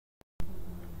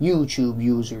YouTube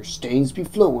user Stainsby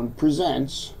Fluent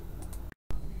presents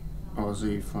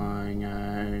Aussie Flying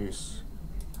Ace.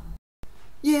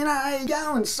 Yeah, no, how you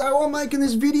going? So I'm making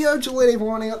this video to let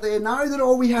everyone out there know that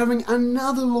I'll be having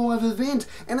another live event,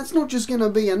 and it's not just going to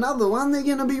be another one, they're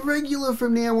going to be regular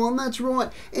from now on. That's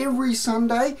right, every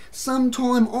Sunday,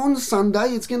 sometime on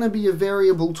Sunday. It's going to be a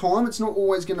variable time. It's not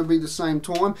always going to be the same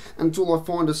time until I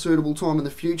find a suitable time in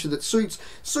the future that suits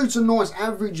a nice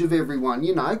average of everyone,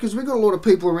 you know, because we've got a lot of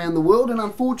people around the world, and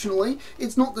unfortunately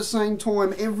it's not the same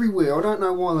time everywhere. I don't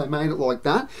know why they made it like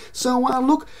that. So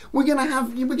look, we're going to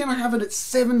have it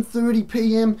at 7:30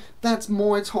 p.m. That's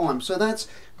my time. So that's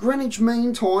Greenwich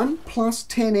Mean Time plus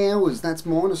 10 hours. That's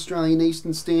mine, Australian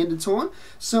Eastern Standard Time.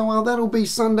 So that'll be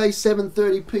Sunday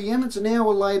 7:30 p.m. It's an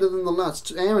hour later than the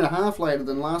last, hour and a half later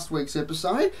than last week's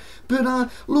episode. But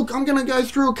look, I'm going to go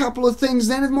through a couple of things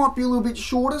then. It might be a little bit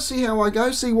shorter. See how I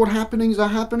go. See what happenings are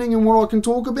happening and what I can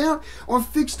talk about. I've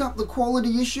fixed up the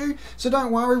quality issue, so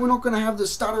don't worry. We're not going to have the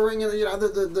stuttering and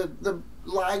the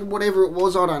lag, whatever it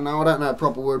was. I don't know a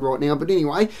proper word right now, but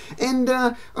anyway, and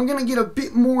I'm going to get a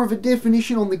bit more of a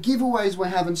definition on the giveaways we're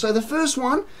having. So the first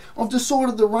one, I've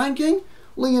decided the ranking.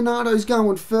 Leonardo's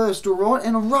going first, alright,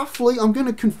 and roughly I'm going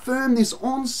to confirm this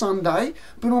on Sunday,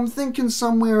 but I'm thinking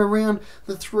somewhere around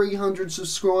the 300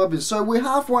 subscribers. So we're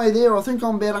halfway there. I think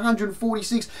I'm about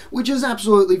 146, which is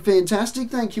absolutely fantastic.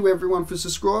 Thank you everyone for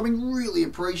subscribing, really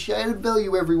appreciate it,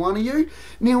 value every one of you.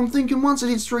 Now I'm thinking once it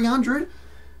hits 300,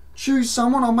 choose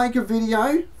someone, I'll make a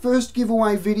video, first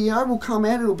giveaway video will come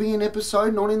out, it'll be an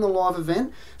episode, not in the live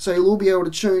event, so you'll all be able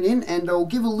to tune in, and I'll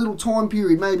give a little time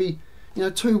period, maybe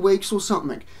 2 weeks or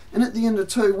something, and at the end of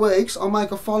 2 weeks I'll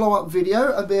make a follow-up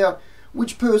video about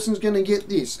which person's going to get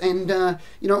this, and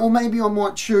or maybe I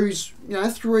might choose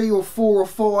 3 or 4 or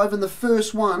 5, and the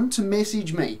first one to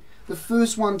message me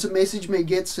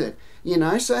gets it.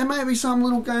 So maybe some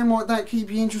little game like that,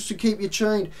 keep you interested, keep you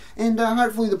tuned, and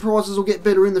hopefully the prizes will get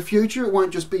better in the future. It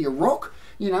won't just be a rock,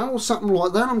 or something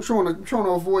like that. I'm trying to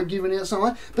avoid giving out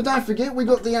something. But don't forget, we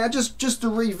got the just to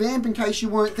revamp in case you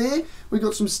weren't there. We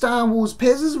got some Star Wars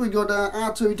Pezzes. We got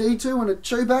R2D2 and a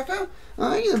Chewbacca.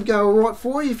 They'll go alright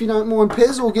for you if you don't mind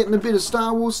Pez or getting a bit of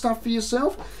Star Wars stuff for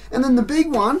yourself. And then the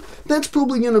big one, that's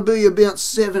probably going to be about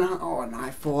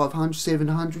 500,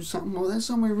 700, something like that,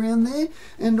 somewhere around there.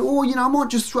 And I might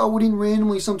just throw it in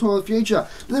randomly sometime in the future.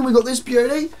 But then we got this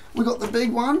beauty. We got the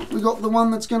big one. We got the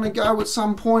one that's going to go at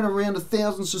some point around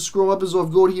 1,000 subscribers.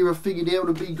 I've got here. I figured out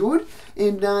to be good.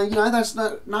 And that's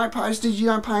no postage. You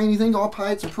don't pay anything. I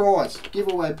pay. It's a prize,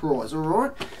 giveaway prize. All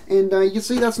right. And you can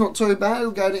see that's not too bad.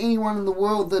 It'll go to anyone in the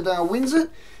world that wins it.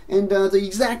 And the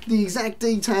exact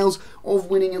details of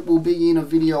winning it will be in a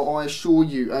video, I assure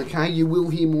you, okay? You will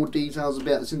hear more details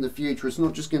about this in the future. It's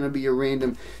not just going to be a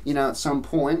random, at some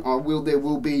point. There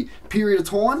will be a period of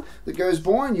time that goes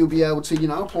by and you'll be able to,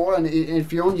 apply. And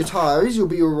if you're on your toes, you'll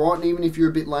be alright. And even if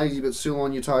you're a bit lazy but still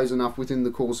on your toes enough within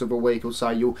the course of a week or so,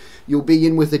 you'll be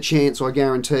in with a chance, I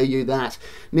guarantee you that.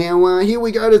 Now, here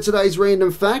we go to today's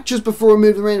random fact. Just before I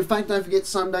move to the random fact, don't forget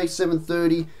Sunday,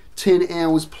 7:30. 10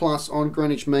 hours plus on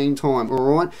Greenwich Mean Time,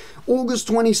 alright? August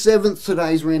 27th,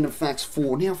 today's random facts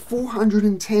for. Now,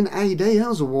 410 AD, that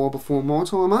was a while before my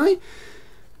time, eh?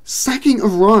 Sacking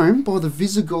of Rome by the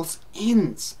Visigoths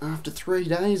ends after 3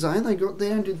 days, eh? They got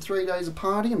there and did 3 days of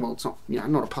partying. Well, it's not,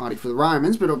 not a party for the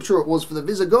Romans, but I'm sure it was for the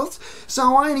Visigoths.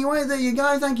 So anyway, there you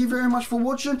go. Thank you very much for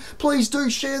watching. Please do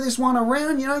share this one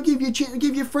around.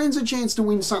 Give your friends a chance to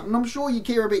win something. I'm sure you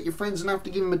care about your friends enough to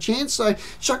give them a chance. So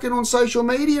chuck it on social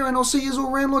media, and I'll see you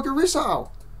all around like a risshole.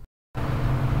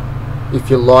 If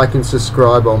you like and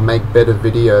subscribe, I'll make better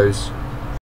videos.